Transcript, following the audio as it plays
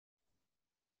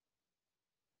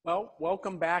Well,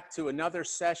 welcome back to another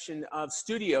session of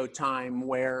Studio Time,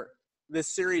 where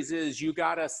this series is You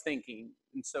Got Us Thinking.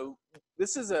 And so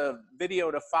this is a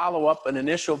video to follow up an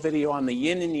initial video on the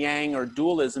yin and yang or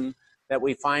dualism that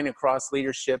we find across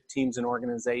leadership teams and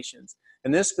organizations.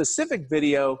 And this specific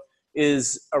video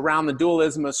is around the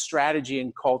dualism of strategy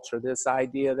and culture, this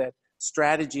idea that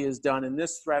strategy is done in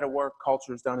this thread of work,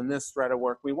 culture is done in this thread of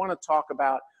work. We want to talk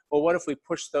about, well, what if we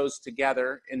push those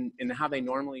together in how they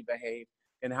normally behave?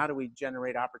 And how do we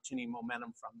generate opportunity and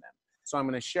momentum from them? So I'm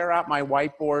going to share out my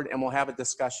whiteboard and we'll have a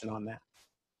discussion on that.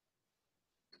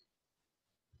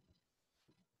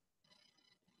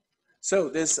 So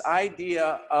this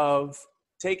idea of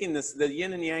taking the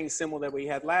yin and yang symbol that we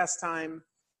had last time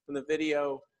from the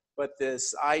video, but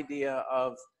this idea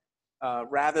of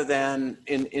rather than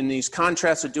in these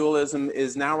contrasts of dualism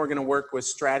is now we're going to work with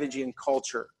strategy and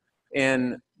culture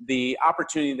and the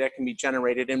opportunity that can be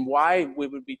generated and why we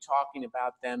would be talking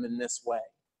about them in this way.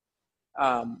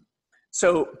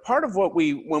 So part of what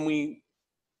when we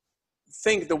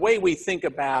think, the way we think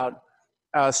about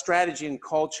strategy and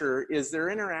culture is their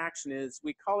interaction is,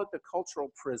 we call it the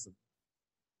cultural prism.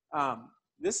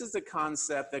 This is the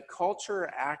concept that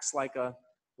culture acts like a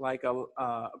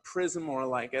prism, or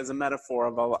like as a metaphor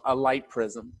of a light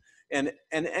prism. And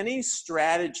any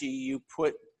strategy you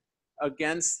put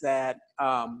against that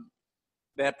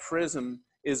that prism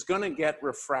is going to get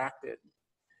refracted,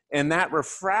 and that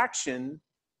refraction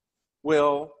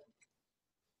will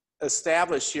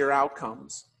establish your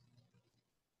outcomes.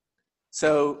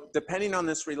 So depending on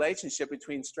this relationship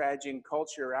between strategy and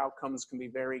culture, your outcomes can be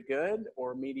very good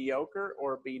or mediocre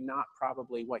or be not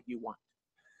probably what you want.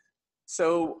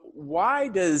 So why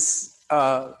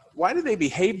do they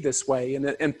behave this way?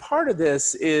 And part of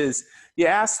this is, you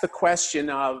ask the question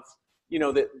of, you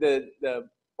know, the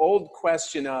old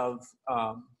question of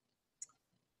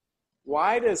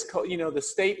why does, you know, the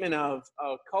statement of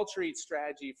culture eats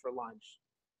strategy for lunch.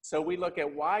 So we look at,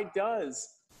 why does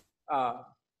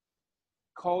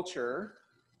culture,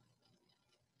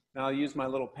 and I'll use my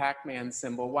little Pac-Man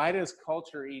symbol, why does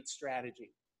culture eat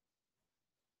strategy?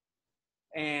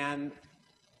 And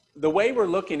the way we're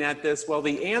looking at this, well,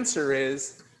 the answer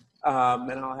is, and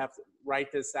I'll have to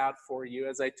write this out for you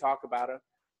as I talk about it,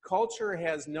 culture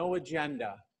has no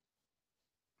agenda.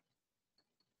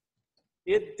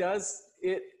 It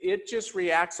just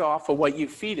reacts off of what you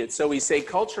feed it. So we say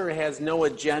culture has no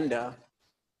agenda,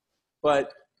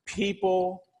 but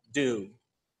people do.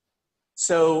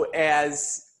 So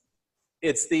as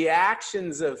it's the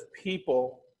actions of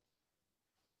people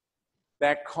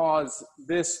that cause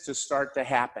this to start to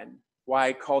happen,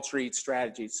 why culture eats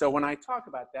strategy. So when I talk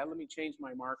about that, let me change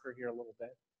my marker here a little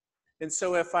bit. And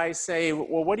so if I say,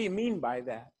 well, what do you mean by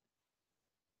that?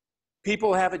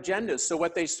 People have agendas. So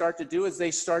what they start to do is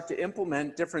they start to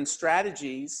implement different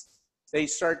strategies. They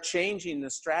start changing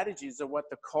the strategies of what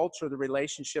the culture, the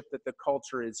relationship that the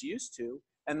culture is used to.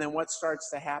 And then what starts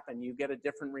to happen? You get a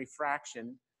different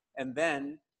refraction. And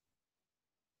then,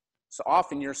 so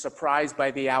often you're surprised by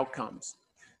the outcomes.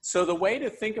 So the way to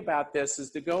think about this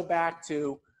is to go back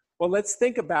to, well, let's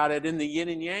think about it in the yin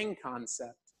and yang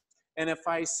concept. And if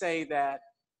I say that,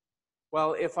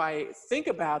 well, if I think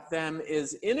about them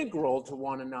as integral to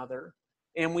one another,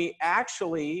 and we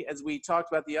actually, as we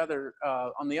talked about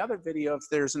on the other video, if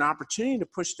there's an opportunity to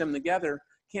push them together,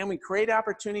 can we create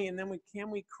opportunity, and then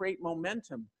can we create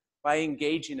momentum by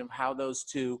engaging of how those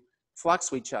two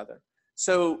flux with each other?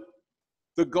 So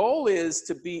the goal is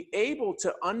to be able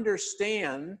to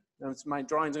understand, my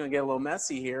drawing's going to get a little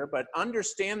messy here, but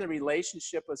understand the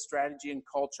relationship of strategy and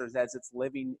cultures as it's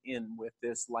living in with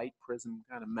this light prism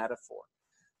kind of metaphor.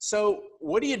 So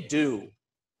what do you do?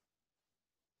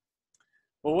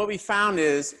 Well, what we found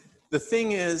is, the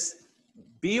thing is,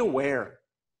 be aware.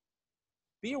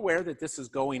 Be aware that this is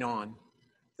going on.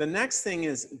 The next thing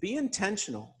is, be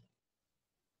intentional.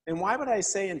 And why would I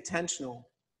say intentional?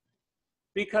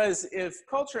 Because if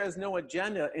culture has no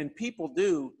agenda and people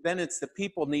do, then it's the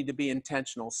people need to be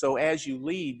intentional. So as you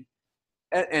lead,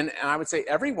 and I would say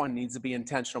everyone needs to be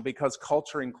intentional, because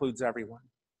culture includes everyone.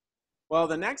 Well,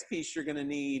 the next piece you're going to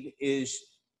need is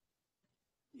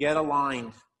get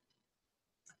aligned.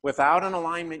 Without an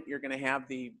alignment, you're going to have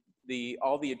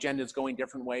all the agendas going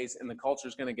different ways, and the culture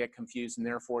is going to get confused, and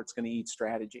therefore it's going to eat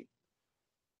strategy.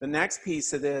 The next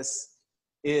piece of this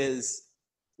is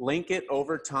link it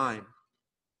over time.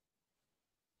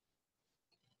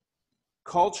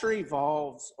 Culture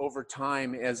evolves over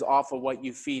time as off of what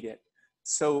you feed it.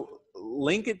 So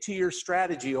link it to your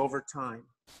strategy over time.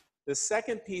 The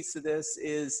second piece of this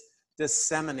is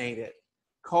disseminate it.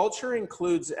 Culture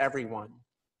includes everyone.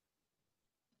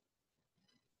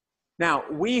 Now,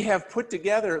 we have put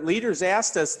together, leaders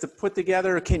asked us to put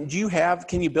together, can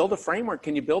you build a framework?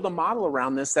 Can you build a model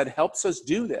around this that helps us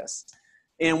do this?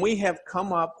 And we have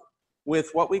come up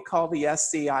with what we call the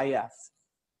SCIF.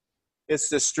 It's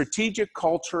the Strategic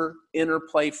Culture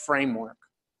Interplay Framework.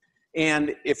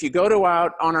 And if you go to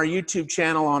on our YouTube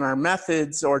channel, on our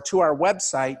methods, or to our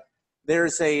website,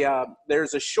 there's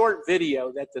a short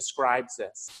video that describes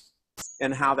this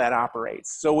and how that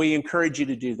operates. So we encourage you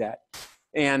to do that.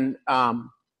 And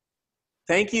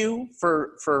thank you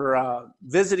for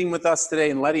visiting with us today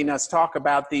and letting us talk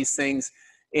about these things.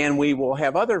 And we will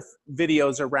have other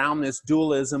videos around this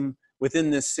dualism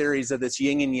within this series of this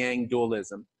yin and yang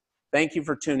dualism. Thank you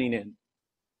for tuning in.